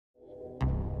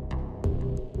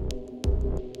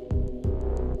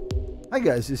Hi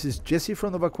guys, this is Jesse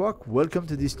from NovaQuark. Welcome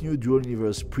to this new Dual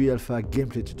Universe Pre-Alpha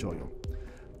gameplay tutorial.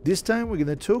 This time we're going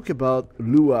to talk about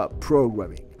Lua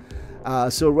programming.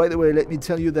 So right away, let me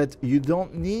tell you that you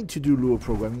don't need to do Lua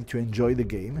programming to enjoy the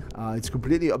game. It's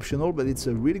completely optional, but it's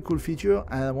a really cool feature,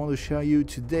 and I want to show you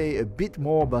today a bit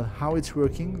more about how it's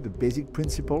working, the basic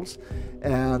principles,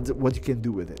 and what you can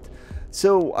do with it.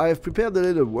 So I've prepared a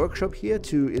little workshop here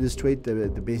to illustrate the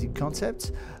basic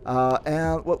concepts,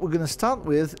 and what we're going to start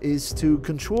with is to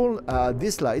control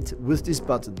this light with this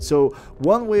button. So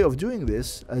one way of doing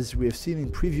this, as we have seen in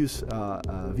previous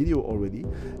video already,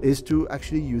 is to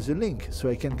actually use a link. So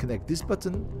I can connect this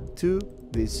button to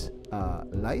this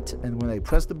light, and when I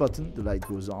press the button, the light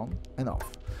goes on and off.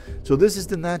 So this is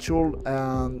the natural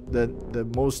and the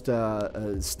most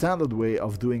standard way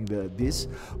of doing this,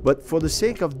 but for the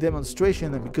sake of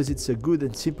demonstration and because it's a good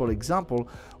and simple example,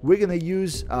 we're going to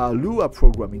use Lua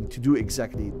programming to do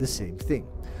exactly the same thing.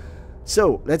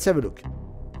 So let's have a look.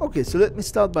 Okay, so let me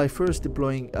start by first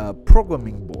deploying a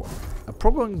programming board. A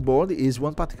programming board is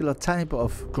one particular type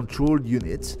of control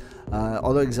unit.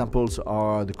 Other examples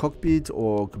are the cockpit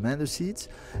or commander seats,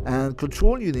 and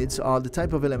control units are the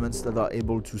type of elements that are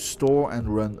able to store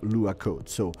and run Lua code.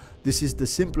 So this is the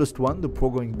simplest one, the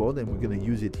programming board, and we're going to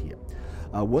use it here.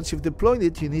 Once you've deployed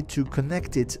it, you need to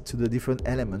connect it to the different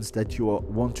elements that you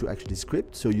want to actually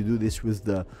script. So you do this with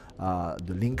the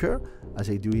linker. As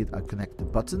I do it, I connect the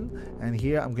button, and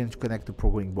here I'm going to connect the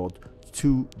programming board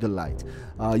to the light.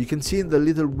 You can see in the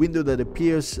little window that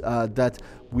appears that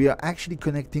we are actually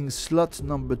connecting slot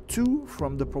number 2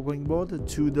 from the programming board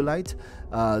to the light.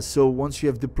 So once you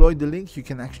have deployed the link, you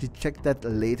can actually check that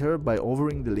later by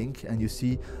hovering the link, and you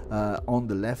see on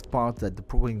the left part that the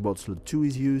programming board slot 2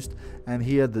 is used, and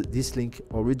here this link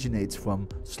originates from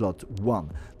slot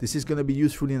 1. This is going to be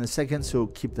useful in a second, so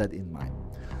keep that in mind.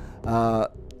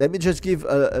 Let me just give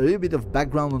a little bit of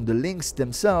background on the links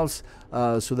themselves,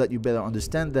 so that you better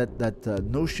understand that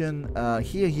notion.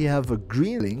 Here you have a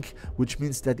green link, which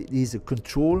means that it is a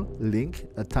control link,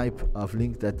 a type of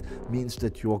link that means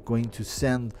that you are going to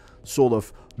send sort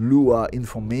of Lua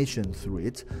information through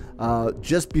it.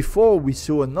 Just before we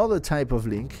saw another type of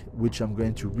link, which I'm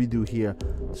going to redo here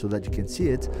so that you can see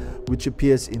it, which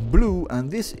appears in blue,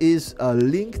 and this is a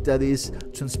link that is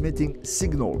transmitting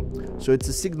signal. So it's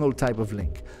a signal type of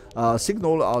link.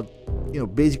 Signal are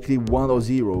basically 1 or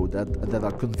 0 that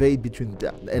are conveyed between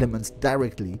the elements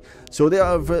directly. So they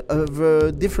are of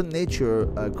a different nature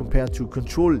compared to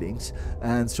control links,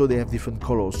 and so they have different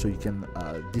colors, so you can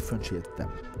differentiate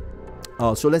them.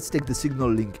 So let's take the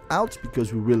signal link out,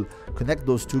 because we will connect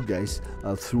those two guys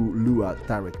through Lua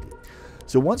directly.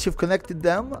 So once you've connected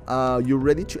them, you're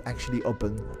ready to actually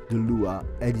open the Lua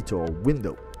editor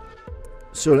window.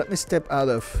 So let me step out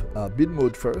of build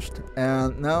mode first,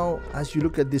 and now as you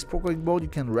look at this programming board, you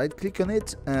can right click on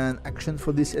it, and action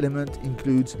for this element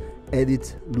includes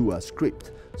edit Lua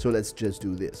script. So let's just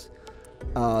do this.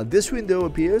 This window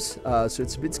appears, so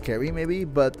it's a bit scary maybe,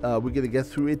 but we're gonna get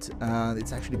through it, and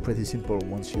it's actually pretty simple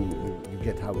once you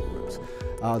get how it works.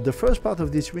 The first part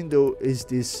of this window is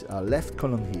this left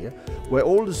column here, where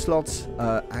all the slots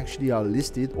actually are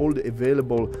listed, all the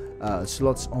available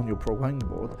slots on your programming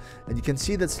board, and you can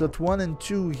see that slot 1 and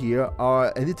 2 here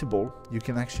are editable. You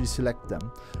can actually select them,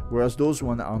 whereas those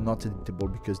ones are not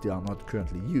editable because they are not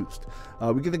currently used.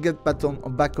 We're gonna get back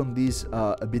on these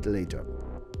a bit later.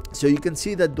 So you can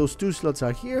see that those two slots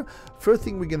are here. First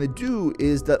thing we're going to do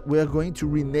is that we're going to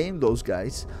rename those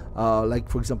guys, like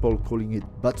for example calling it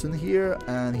button here,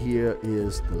 and here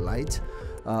is the light.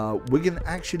 We can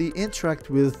actually interact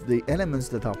with the elements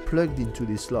that are plugged into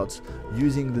these slots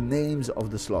using the names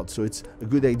of the slots. So it's a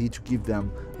good idea to give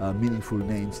them meaningful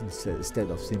names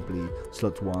instead of simply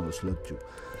slot 1 or slot 2.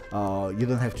 You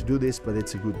don't have to do this, but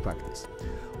it's a good practice.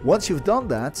 Once you've done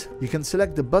that, you can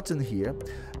select the button here,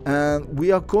 and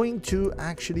we are going to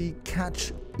actually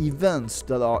catch events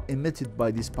that are emitted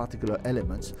by these particular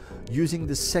elements using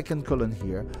the second column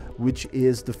here, which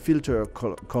is the filter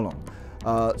column.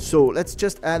 So let's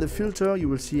just add a filter. You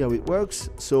will see how it works.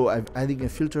 So I'm adding a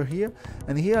filter here,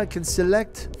 and here I can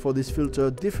select for this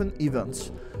filter different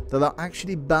events that are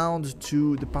actually bound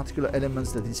to the particular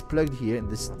elements that is plugged here, in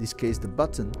this case the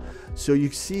button. So you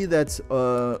see that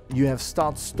you have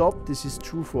start stop. This is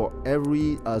true for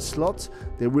every slot.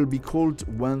 They will be called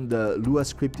when the Lua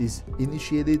script is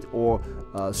initiated or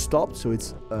stopped, so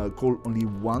it's called only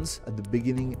once at the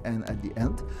beginning and at the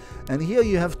end. And here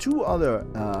you have two other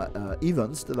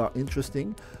events that are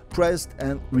interesting: pressed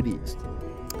and released.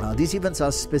 These events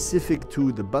are specific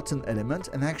to the button element,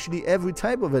 and actually every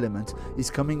type of element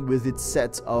is coming with its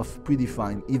set of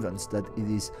predefined events that it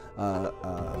is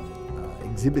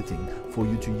exhibiting for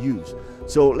you to use.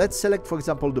 So let's select, for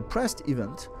example, the pressed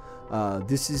event.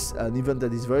 This is an event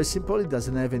that is very simple. It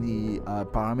doesn't have any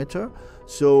parameter,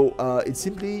 so it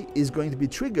simply is going to be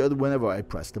triggered whenever I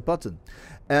press the button.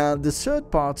 And the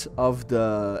third part of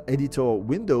the editor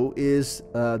window is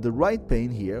the right pane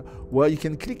here, where you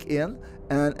can click in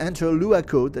and enter Lua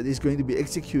code that is going to be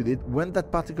executed when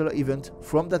that particular event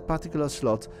from that particular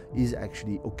slot is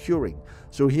actually occurring.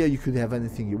 So here you could have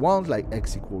anything you want, like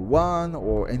x=1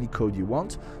 or any code you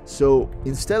want. So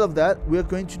instead of that, we're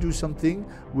going to do something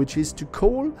which is to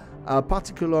call a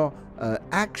particular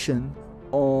action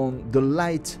on the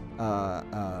light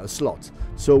slot.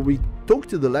 So we talk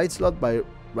to the light slot by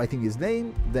writing his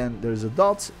name, then there's a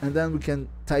dot, and then we can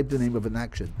type the name of an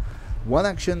action. One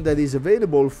action that is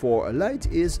available for a light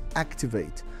is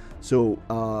activate. So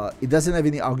it doesn't have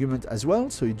any argument as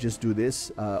well, so you just do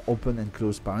this, open and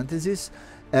close parenthesis.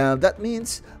 That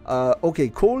means, okay,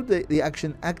 call the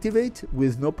action activate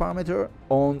with no parameter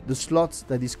on the slot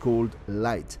that is called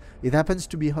light. It happens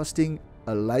to be hosting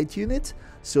a light unit,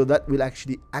 so that will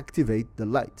actually activate the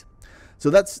light.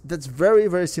 So that's very,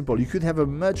 very simple. You could have a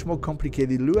much more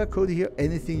complicated Lua code here,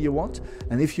 anything you want.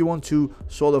 And if you want to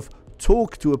sort of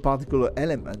talk to a particular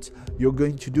element, you're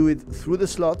going to do it through the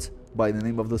slot, by the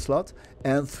name of the slot,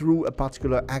 and through a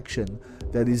particular action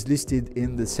that is listed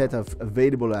in the set of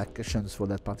available actions for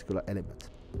that particular element.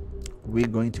 We're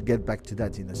going to get back to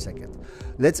that in a second.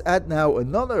 Let's add now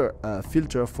another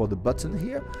filter for the button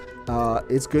here.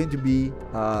 It's going to be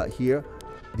here,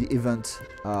 the event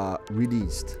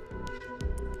released.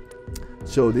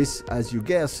 So this, as you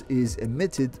guess, is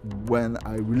emitted when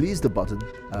I release the button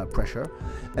pressure,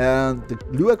 and the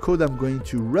Lua code I'm going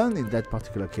to run in that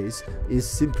particular case is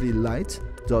simply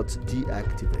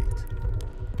light.deactivate.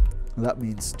 That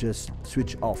means just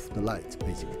switch off the light,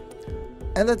 basically.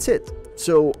 And that's it.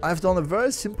 So I've done a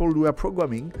very simple Lua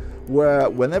programming where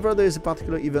whenever there is a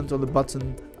particular event on the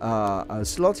button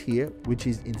slot here, which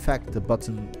is in fact the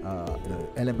button the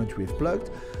element we've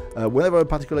plugged, whenever a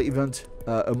particular event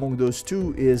among those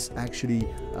two is actually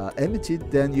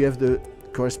emitted, then you have the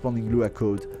corresponding Lua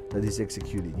code that is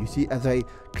executed. You see, as I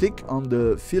click on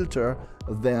the filter,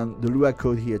 then the Lua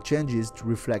code here changes to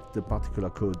reflect the particular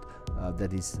code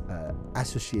that is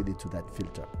associated to that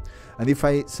filter. And if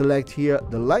I select here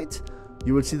the light,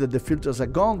 you will see that the filters are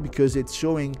gone because it's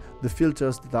showing the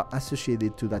filters that are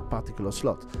associated to that particular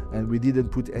slot, and we didn't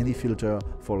put any filter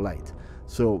for light.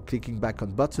 So clicking back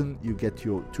on button, you get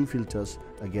your two filters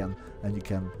again, and you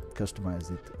can customize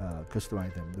them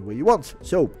the way you want.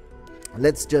 So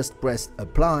let's just press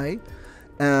apply,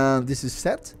 and this is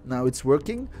set. Now it's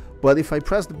working, but if I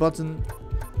press the button,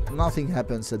 nothing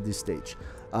happens at this stage.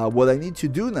 What I need to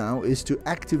do now is to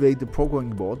activate the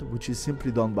programming board, which is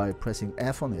simply done by pressing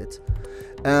F on it.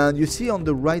 And you see on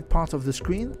the right part of the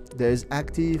screen, there is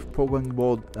active programming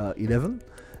board 11.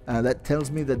 That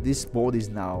tells me that this board is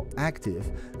now active.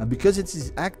 And because it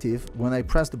is active, when I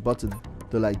press the button,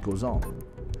 the light goes on.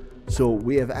 So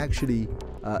we have actually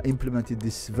implemented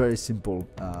this very simple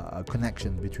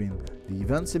connection between the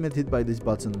events emitted by this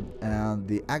button and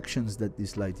the actions that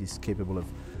this light is capable of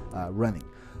running.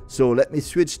 So let me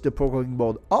switch the programming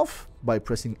board off by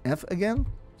pressing F again.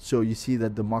 So you see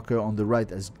that the marker on the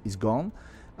right is gone.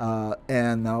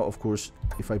 And now, of course,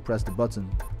 if I press the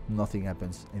button, nothing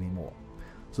happens anymore.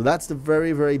 So that's the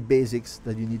very, very basics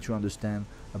that you need to understand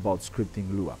about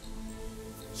scripting Lua.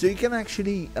 So you can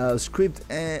actually script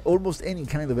almost any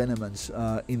kind of elements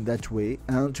in that way.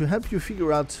 And to help you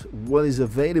figure out what is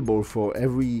available for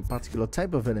every particular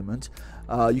type of element,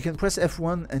 you can press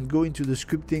F1 and go into the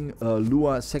scripting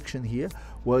Lua section here,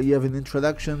 where you have an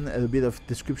introduction, a bit of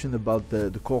description about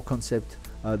the core concept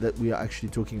that we are actually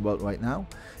talking about right now.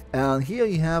 And here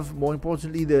you have, more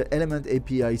importantly, the element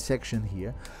API section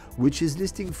here, which is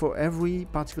listing for every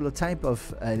particular type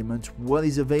of element what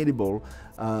is available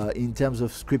in terms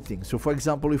of scripting. So for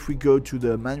example, if we go to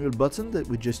the manual button that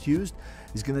we just used,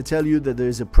 it's going to tell you that there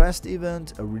is a pressed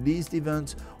event, a released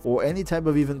event, or any type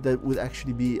of event that would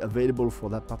actually be available for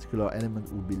that particular element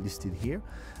will be listed here.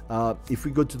 If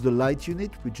we go to the light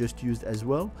unit we just used as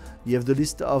well, you have the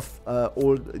list of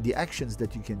all the actions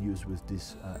that you can use with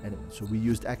this element. So we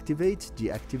used activate,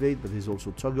 deactivate, but there's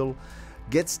also toggle.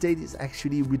 Get state is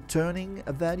actually returning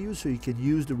a value, so you can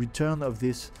use the return of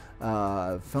this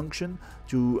function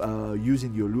to use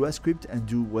in your Lua script and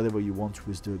do whatever you want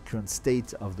with the current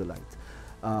state of the light.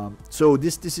 So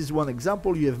this is one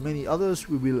example. You have many others.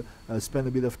 We will spend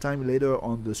a bit of time later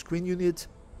on the screen unit.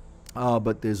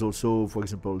 But there's also, for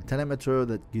example, telemeter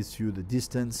that gives you the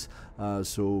distance,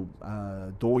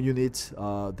 door unit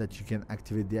that you can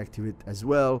activate, deactivate as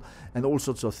well, and all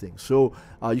sorts of things. So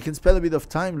you can spend a bit of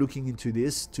time looking into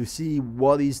this to see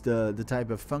what is the type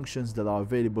of functions that are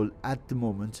available at the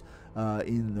moment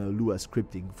in Lua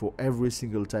scripting for every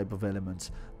single type of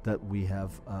elements that we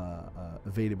have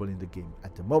available in the game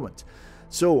at the moment.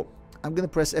 So I'm going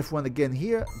to press F1 again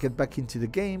here, get back into the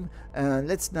game, and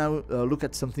let's now look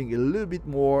at something a little bit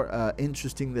more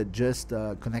interesting than just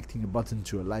connecting a button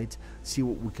to a light, see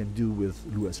what we can do with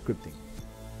Lua scripting.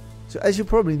 So as you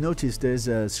probably noticed, there's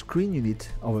a screen unit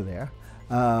over there,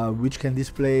 which can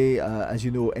display, as you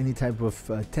know, any type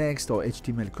of text or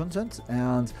HTML content.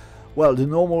 And well, the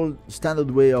normal standard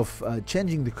way of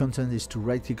changing the content is to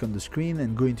right click on the screen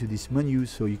and go into this menu,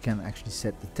 so you can actually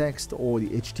set the text or the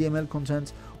HTML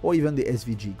content or even the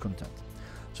SVG content.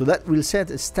 So that will set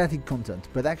a static content,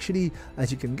 but actually,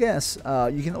 as you can guess,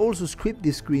 you can also script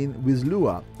this screen with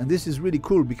Lua, and this is really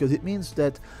cool because it means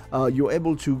that you're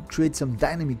able to create some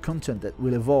dynamic content that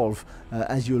will evolve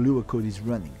as your Lua code is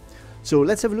running. So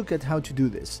let's have a look at how to do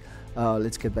this.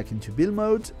 Let's get back into build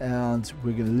mode, and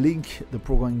we're going to link the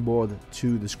programming board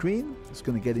to the screen. It's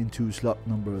going to get into slot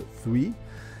number 3,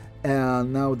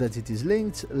 and now that it is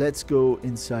linked, let's go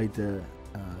inside the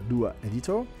Lua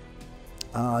editor.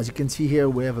 As you can see here,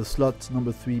 we have a slot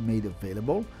number 3 made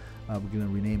available. We're going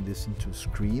to rename this into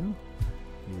screen.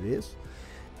 Here it is.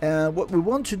 And what we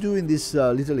want to do in this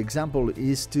little example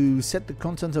is to set the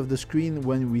content of the screen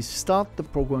when we start the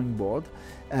programming board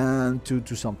and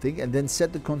to something, and then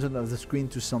set the content of the screen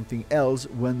to something else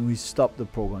when we stop the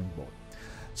programming board.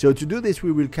 So to do this,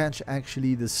 we will catch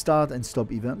actually the start and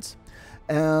stop events.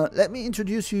 Let me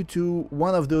introduce you to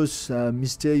one of those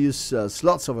mysterious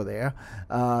slots over there.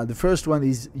 The first one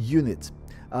is unit.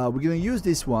 We're going to use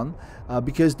this one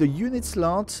because the unit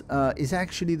slot is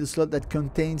actually the slot that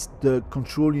contains the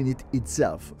control unit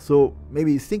itself. So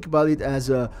maybe think about it as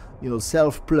a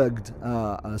self-plugged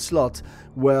slot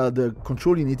where the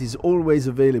control unit is always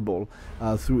available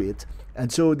through it. And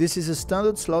so this is a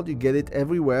standard slot. You get it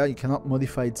everywhere. You cannot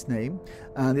modify its name,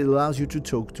 and it allows you to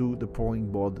talk to the programming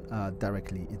board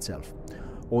directly itself,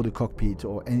 or the cockpit,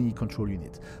 or any control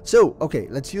unit. So okay,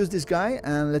 let's use this guy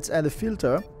and let's add a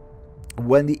filter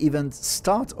when the event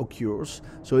start occurs.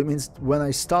 So it means when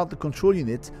I start the control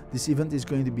unit, this event is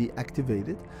going to be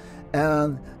activated.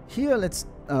 And here let's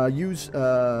use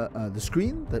the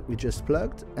screen that we just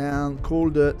plugged and call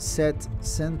the set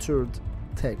centered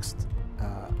text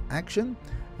action,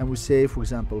 and we say, for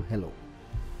example, hello.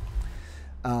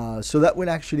 So that will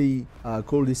actually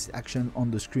call this action on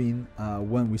the screen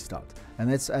when we start. And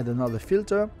let's add another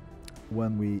filter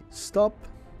when we stop.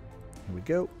 Here we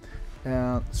go.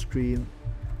 And screen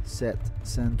set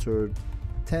centered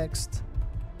text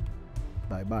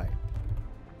bye bye.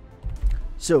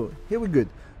 So here we're good.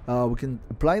 We can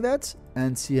apply that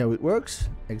and see how it works.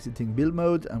 Exiting build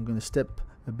mode. I'm going to step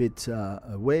a bit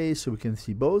away so we can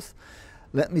see both.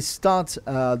 Let me start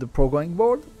the programming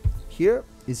board. Here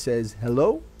it says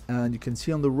hello, and you can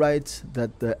see on the right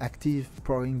that the active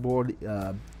programming board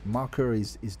marker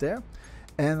is there.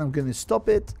 And I'm going to stop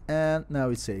it, and now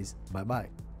it says bye bye.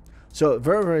 So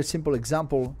very, very simple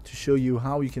example to show you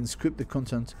how you can script the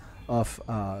content of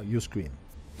your screen.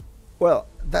 Well,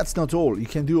 that's not all. You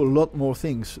can do a lot more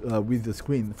things with the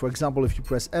screen. For example, if you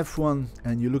press F1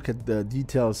 and you look at the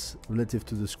details relative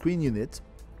to the screen unit,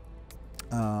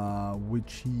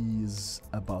 which is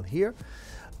about here,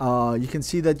 you can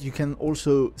see that you can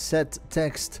also set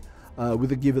text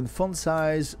with a given font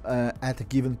size at a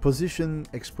given position,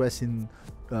 expressed in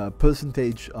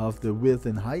percentage of the width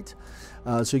and height.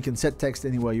 So you can set text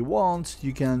anywhere you want.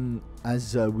 You can,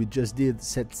 as we just did,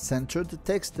 set centered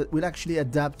text that will actually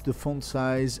adapt the font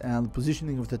size and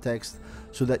positioning of the text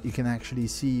so that you can actually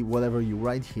see whatever you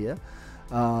write here.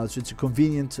 So it's a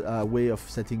convenient way of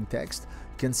setting text.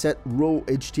 You can set raw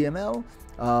HTML,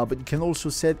 but you can also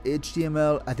set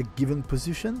HTML at a given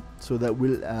position, so that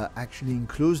will actually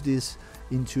enclose this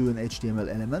into an HTML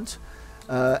element.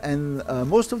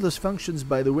 Most of those functions,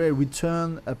 by the way,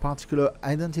 return a particular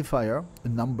identifier, a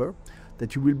number,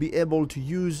 that you will be able to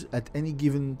use at any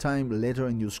given time later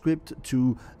in your script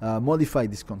to modify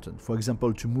this content. For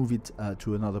example, to move it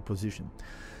to another position.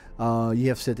 You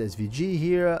have set SVG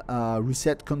here,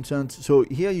 reset content. So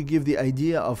here you give the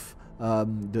idea of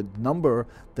the number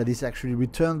that is actually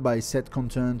returned by set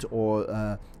content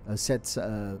or set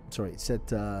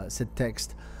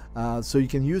text. So you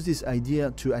can use this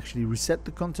idea to actually reset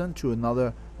the content to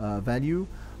another value.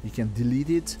 You can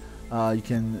delete it, you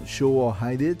can show or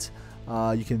hide it,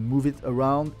 you can move it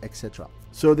around, etc.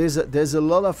 So there's a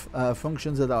lot of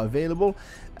functions that are available,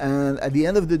 and at the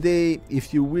end of the day,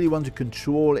 if you really want to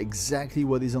control exactly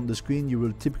what is on the screen, you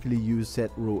will typically use set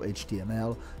row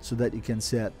HTML so that you can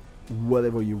set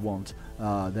whatever you want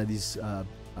that is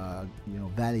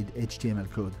valid HTML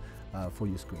code for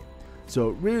your screen. So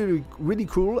really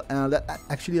cool, and that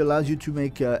actually allows you to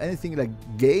make anything like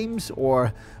games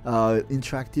or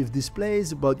interactive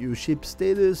displays about your ship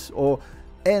status or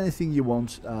anything you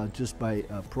want just by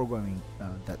programming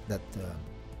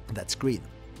that screen.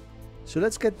 So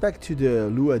let's get back to the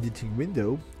Lua editing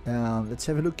window and let's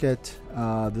have a look at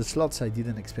the slots I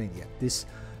didn't explain yet. This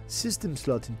system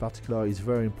slot in particular is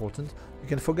very important. You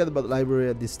can forget about the library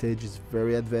at this stage, it's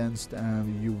very advanced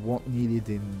and you won't need it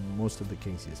in most of the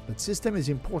cases. But system is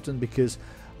important because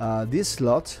this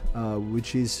slot,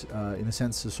 which is in a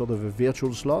sense a sort of a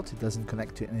virtual slot, it doesn't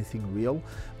connect to anything real,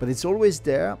 but it's always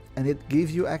there and it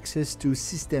gives you access to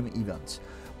system events,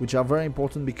 which are very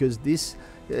important because this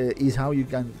is how you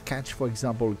can catch, for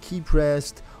example, key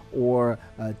pressed or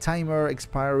timer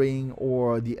expiring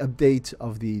or the update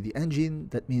of the engine.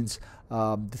 That means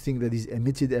the thing that is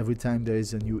emitted every time there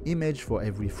is a new image for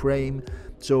every frame.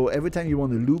 So every time you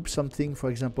want to loop something, for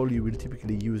example, you will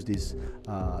typically use these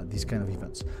kind of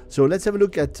events. So let's have a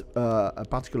look at a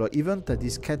particular event that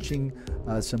is catching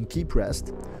some key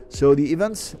pressed. So the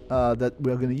events that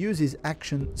we're going to use is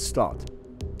action start.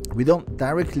 We don't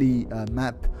directly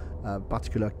map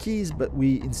particular keys, but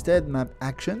we instead map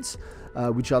actions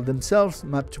which are themselves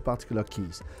mapped to particular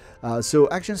keys. So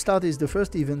action start is the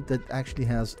first event that actually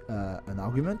has an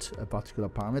argument, a particular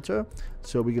parameter.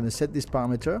 So we're going to set this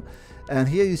parameter, and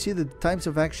here you see the types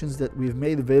of actions that we've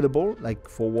made available, like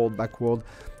forward, backward.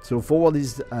 So forward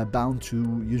is bound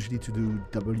to usually to do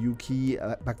W key,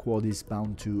 backward is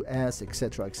bound to S,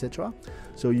 etc, etc.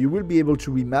 So you will be able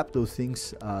to remap those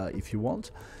things if you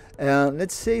want.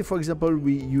 Let's say, for example,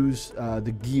 we use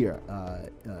the gear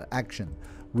action,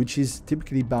 which is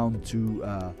typically bound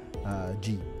to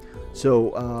G.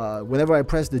 So whenever I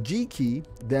press the G key,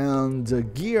 then the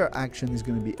gear action is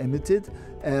going to be emitted,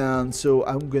 and so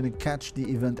I'm going to catch the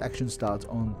event action start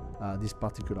on this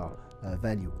particular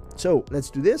value. So let's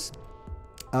do this.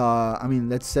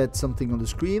 Let's set something on the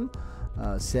screen.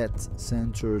 Set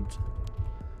centered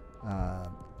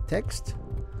text,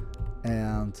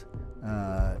 and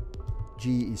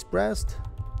G is pressed.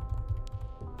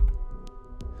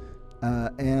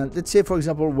 And let's say, for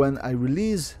example, when I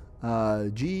release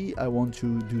G, I want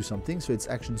to do something. So it's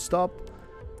action stop,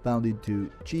 bounded to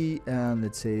G, and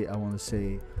let's say I want to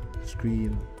say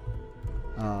screen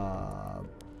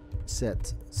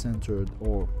set centered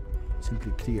or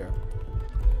simply clear,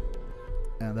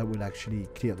 and that will actually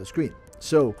clear the screen.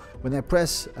 So when I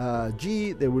press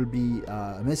G, there will be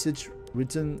a message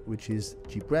written which is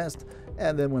G pressed,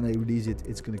 and then when I release it,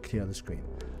 it's going to clear the screen.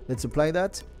 Let's apply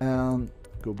that and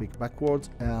go backwards,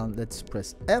 and let's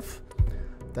press F.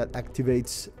 That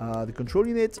activates the control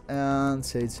unit and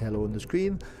says hello on the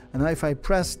screen. And now if I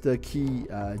press the key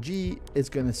G, it's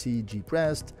going to see G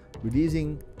pressed,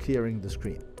 releasing, clearing the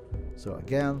screen. So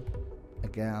again,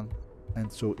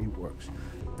 and so it works.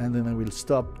 And then I will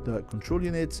stop the control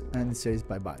unit and it says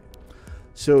bye bye.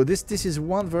 So this is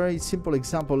one very simple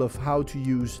example of how to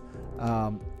use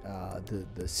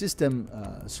the system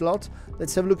slot.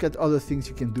 Let's have a look at other things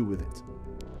you can do with it.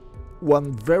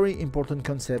 One very important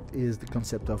concept is the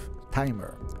concept of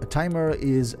timer. A timer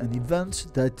is an event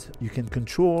that you can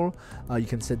control. You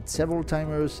can set several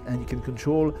timers, and you can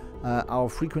control how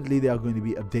frequently they are going to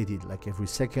be updated, like every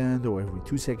second or every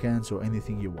 2 seconds or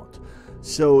anything you want.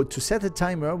 So to set a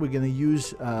timer, we're going to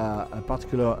use a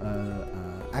particular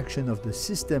action of the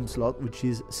system slot, which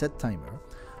is set timer.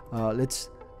 Let's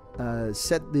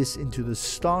set this into the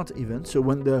start event. So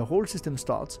when the whole system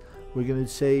starts, we're going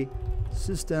to say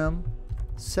system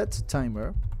set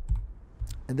timer,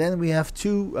 and then we have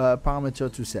two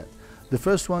parameters to set. The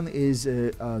first one is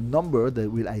a number that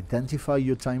will identify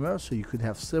your timer, so you could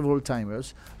have several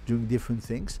timers doing different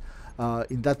things.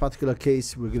 In that particular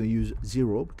case, we're going to use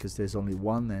 0 because there's only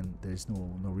one and there's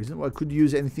no reason. Well, I could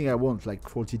use anything I want, like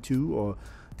 42 or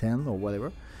 10 or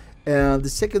whatever. And the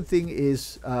second thing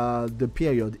is the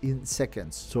period in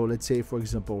seconds. So let's say, for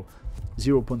example,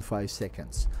 0.5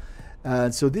 seconds.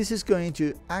 So this is going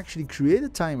to actually create a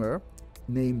timer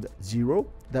named 0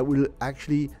 that will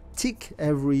actually tick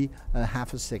every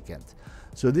half a second.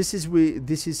 So this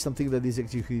is something that is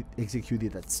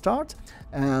executed at start.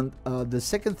 And the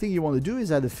second thing you want to do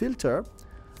is add a filter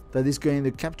that is going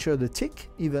to capture the tick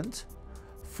event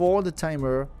for the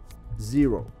timer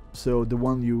 0. So the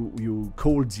one you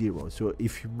called 0. So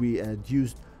if we had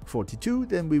used 42,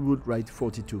 then we would write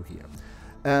 42 here.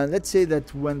 And let's say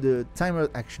that when the timer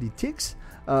actually ticks,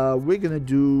 we're gonna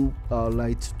do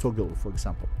light toggle, for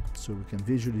example, so we can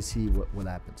visually see what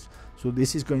happens. So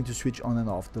this is going to switch on and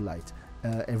off the light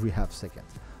every half second.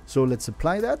 So let's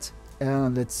apply that,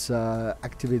 and let's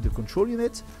activate the control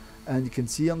unit, and you can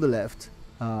see on the left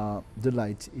the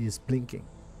light is blinking.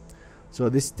 So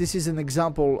this is an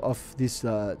example of this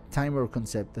timer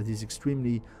concept that is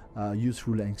extremely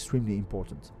useful and extremely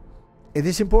important. It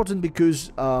is important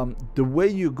because the way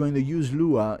you're going to use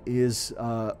Lua is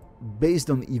based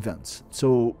on events.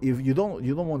 So if you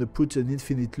don't want to put an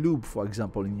infinite loop, for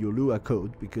example, in your Lua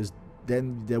code, because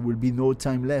then there will be no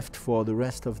time left for the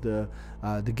rest of the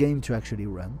game to actually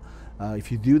run.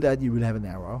 If you do that, you will have an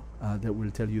error that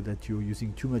will tell you that you're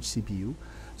using too much CPU.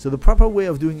 So the proper way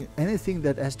of doing anything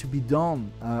that has to be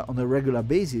done on a regular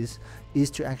basis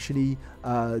is to actually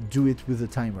do it with a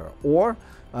timer. Or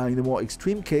in a more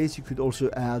extreme case, you could also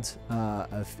add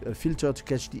a filter to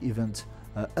catch the event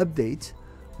update,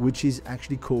 which is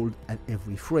actually called at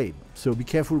every frame. So be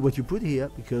careful what you put here,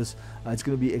 because it's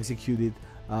going to be executed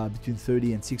between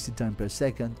 30 and 60 times per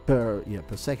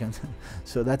second.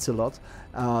 So that's a lot.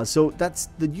 So that's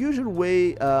the usual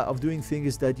way of doing things,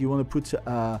 is that you want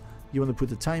to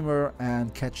put a timer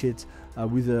and catch it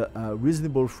with a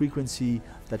reasonable frequency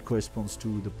that corresponds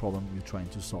to the problem you're trying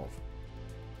to solve.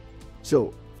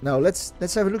 So now let's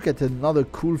have a look at another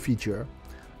cool feature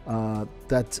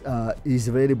that is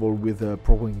available with a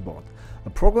programming board. A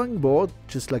programming board,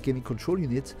 just like any control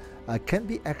unit, can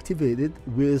be activated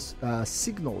with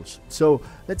signals. So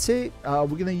let's say we're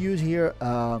going to use here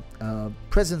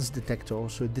presence detector,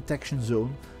 so detection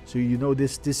zone. So you know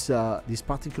this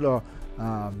particular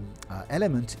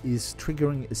element is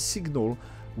triggering a signal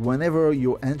whenever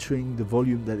you're entering the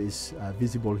volume that is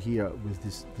visible here with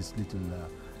this little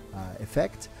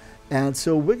effect. And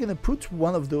so we're going to put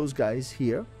one of those guys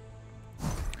here.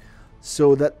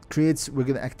 So that creates, we're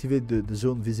going to activate the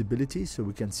zone visibility so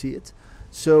we can see it.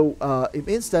 So it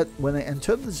means that when I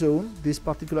enter the zone, this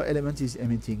particular element is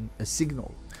emitting a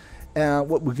signal. And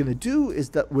what we're going to do is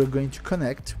that we're going to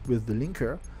connect with the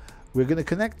linker. We're going to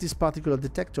connect this particular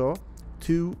detector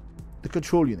to the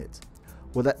control unit.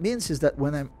 What that means is that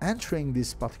when I'm entering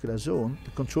this particular zone,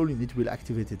 the control unit will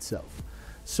activate itself.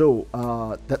 So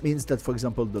that means that, for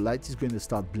example, the light is going to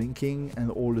start blinking, and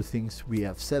all the things we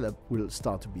have set up will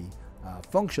start to be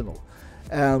functional.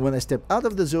 And when I step out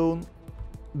of the zone,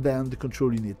 then the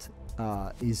control unit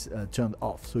is turned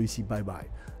off. So you see bye-bye.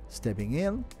 Stepping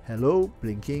in, hello,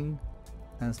 blinking,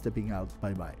 and stepping out,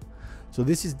 bye-bye. So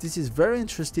this is very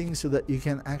interesting, so that you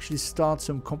can actually start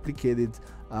some complicated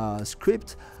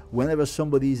script whenever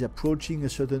somebody is approaching a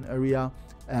certain area,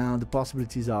 and the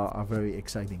possibilities are very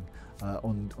exciting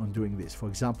on doing this. For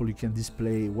example, you can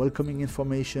display welcoming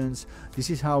informations. This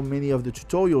is how many of the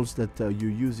tutorials that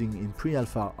you're using in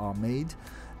pre-alpha are made,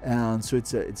 and so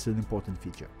it's an important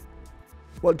feature.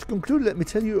 Well, to conclude, let me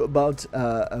tell you about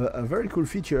a very cool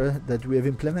feature that we have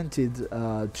implemented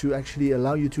to actually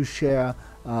allow you to share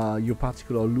your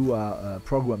particular Lua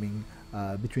programming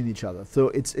between each other. So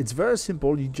it's very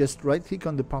simple. You just right click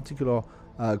on the particular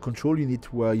control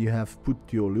unit where you have put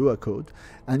your Lua code,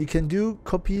 and you can do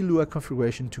copy Lua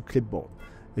configuration to clipboard.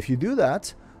 If you do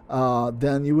that,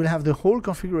 then you will have the whole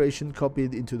configuration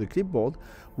copied into the clipboard,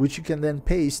 which you can then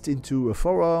paste into a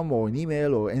forum or an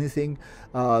email or anything.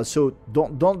 So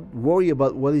don't worry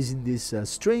about what is in this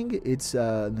string. It's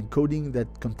an encoding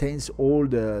that contains all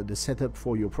the setup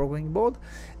for your programming board.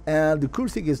 And the cool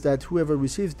thing is that whoever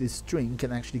receives this string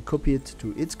can actually copy it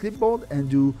to its clipboard and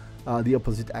do the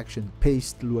opposite action,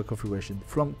 paste Lua configuration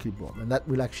from clipboard, and that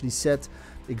will actually set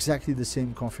exactly the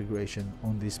same configuration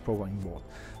on this programming board.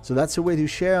 So that's a way to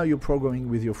share your programming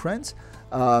with your friends.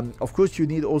 Of course, you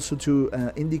need also to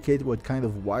indicate what kind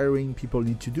of wiring people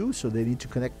need to do, so they need to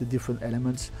connect the different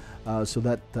elements so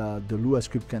that the Lua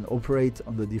script can operate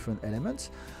on the different elements.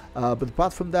 But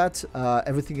apart from that,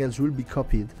 everything else will be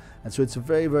copied, and so it's a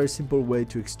very simple way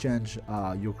to exchange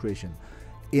your creation.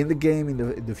 in the game,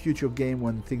 in the future game,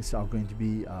 when things are going to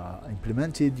be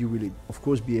implemented, you will of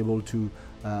course be able to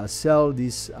sell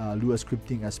this Lua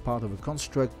scripting as part of a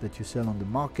construct that you sell on the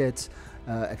market,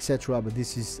 etc. But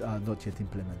this is not yet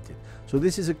implemented. So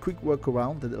this is a quick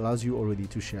workaround that allows you already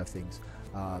to share things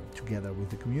together with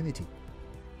the community.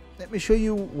 Let me show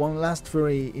you one last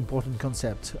very important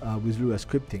concept with Lua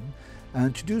scripting,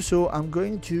 and to do so I'm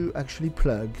going to actually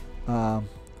plug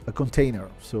a container.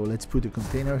 So let's put a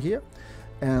container here,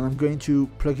 and I'm going to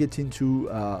plug it into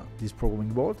this programming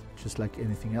board just like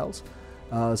anything else.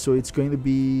 So it's going to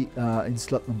be in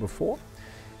slot number 4,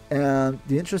 and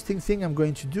the interesting thing I'm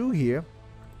going to do here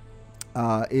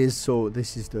is, so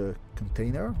this is the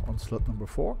container on slot number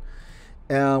 4,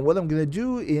 and what I'm going to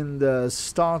do in the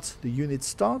start, the unit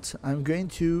start, I'm going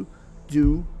to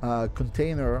do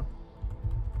container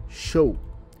show.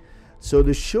 So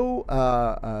the show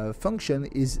function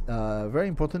is very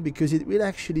important because it will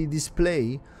actually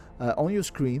display on your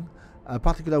screen a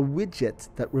particular widget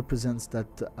that represents that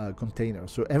container.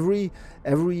 So every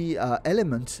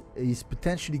element is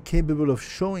potentially capable of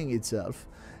showing itself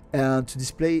and to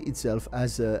display itself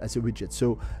as a widget.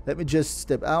 So let me just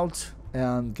step out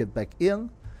and get back in.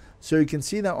 So you can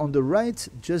see that on the right,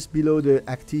 just below the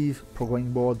active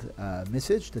programming board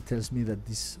message that tells me that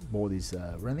this board is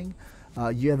running,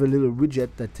 you have a little widget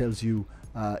that tells you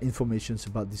information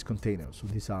about this container. So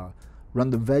these are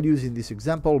random values in this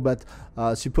example, but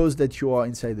suppose that you are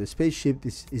inside the spaceship.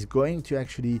 This is going to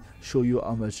actually show you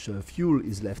how much fuel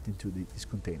is left into this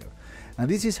container. And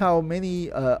this is how many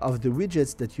of the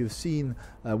widgets that you've seen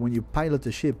when you pilot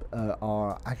a ship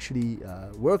are actually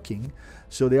working.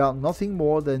 So they are nothing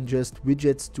more than just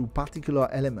widgets to particular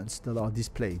elements that are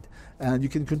displayed, and you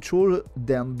can control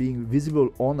them being visible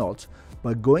or not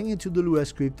by going into the Lua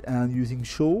script and using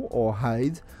show or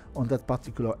hide on that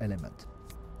particular element.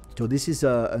 So this is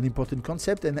an important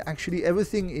concept, and actually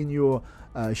everything in your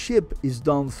ship is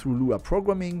done through Lua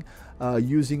programming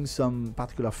using some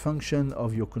particular function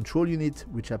of your control unit,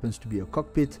 which happens to be a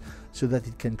cockpit, so that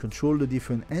it can control the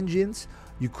different engines.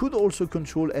 You could also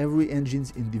control every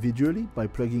engines individually by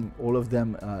plugging all of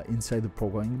them inside the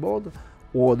programming board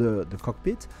or the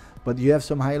cockpit, but you have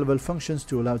some high-level functions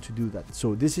to allow to do that.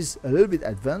 So this is a little bit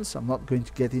advanced. I'm not going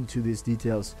to get into these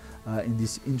details in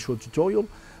this intro tutorial,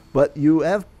 but you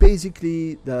have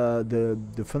basically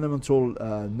the fundamental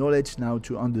knowledge now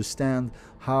to understand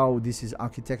how this is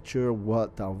architecture,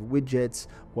 what are widgets,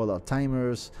 what are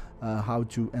timers, how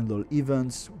to handle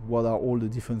events, what are all the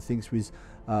different things with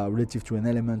relative to an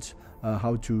element,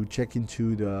 how to check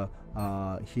into the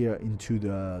here into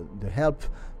the help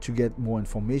to get more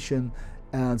information.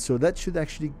 And so that should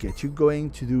actually get you going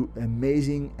to do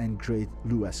amazing and great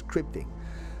Lua scripting.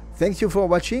 Thank you for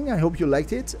watching. I hope you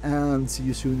liked it, and see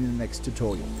you soon in the next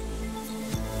tutorial.